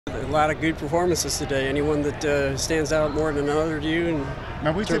a lot of good performances today. Anyone that stands out more than another to you?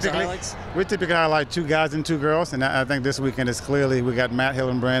 Now we typically highlight 2 guys and 2 girls, and I think this weekend is clearly we got Matt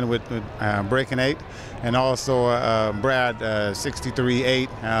Hillenbrand with breaking 8, and also Brad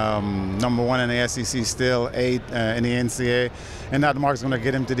 63-8, number 1 in the SEC still, 8 in the NCAA, and now Mark's going to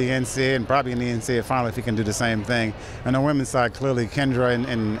get him to the NCAA and probably in the NCAA final if he can do the same thing. And on the women's side, clearly Kendra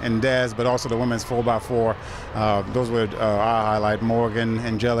and Des, but also the women's 4x4. Those were our highlight: Morgan,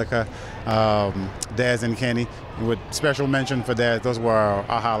 Angelica, Des, and Kenny. With special mention for Des, those were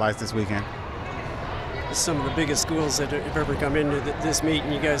our highlights this weekend. Some of the biggest schools that have ever come into this meet,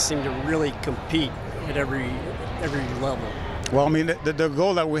 and you guys seem to really compete at every level. Well, I mean, the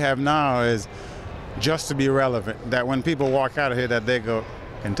goal that we have now is just to be relevant. That when people walk out of here, that they go,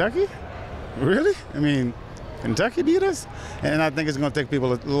 Kentucky? Really? I mean, Kentucky beat us? And I think it's going to take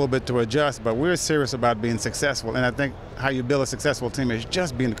people a little bit to adjust, but we're serious about being successful. And I think how you build a successful team is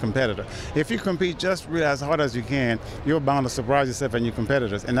just being a competitor. If you compete just really as hard as you can, you're bound to surprise yourself and your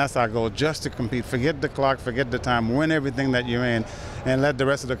competitors. And that's our goal, just to compete. Forget the clock, forget the time, win everything that you're in, and let the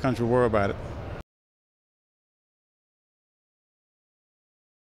rest of the country worry about it.